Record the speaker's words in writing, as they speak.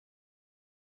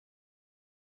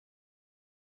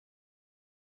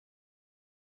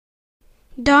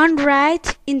Don't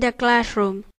write in the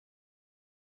classroom.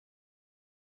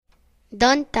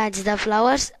 Don't touch the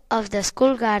flowers of the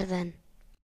school garden.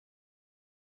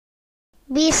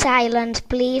 Be silent,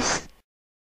 please.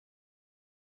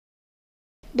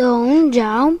 Don't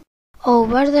jump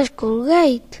over the school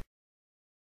gate.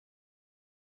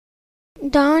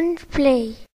 Don't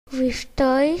play with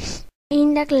toys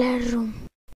in the classroom.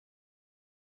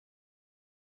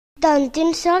 Don't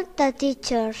insult the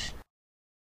teachers.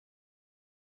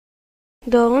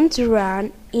 Don't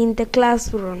run in the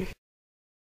classroom.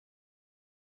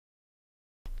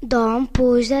 Don't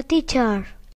push the teacher.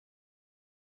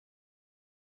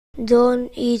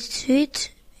 Don't eat sweets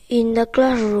in the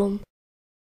classroom.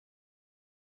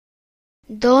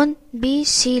 Don't be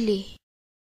silly.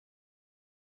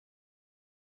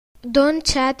 Don't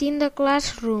chat in the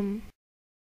classroom.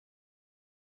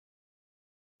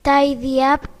 Tidy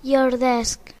up your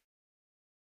desk.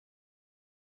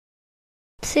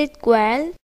 Sit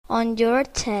well on your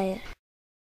chair.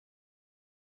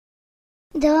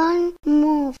 Don't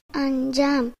move and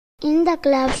jump in the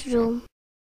classroom.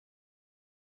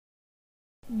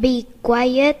 Be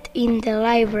quiet in the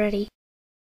library.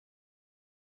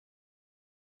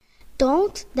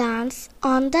 Don't dance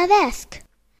on the desk.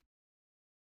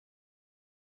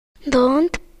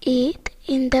 Don't eat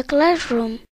in the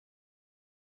classroom.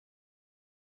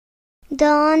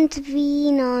 Don't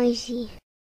be noisy.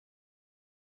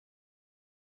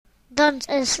 Don't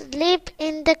sleep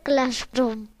in the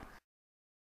classroom.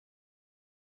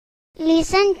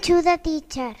 Listen to the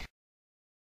teacher.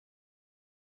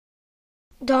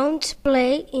 Don't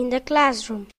play in the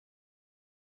classroom.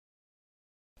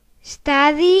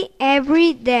 Study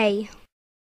every day.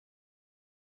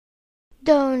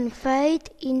 Don't fight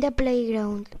in the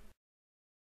playground.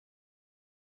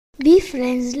 Be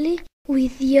friendly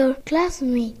with your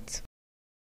classmates.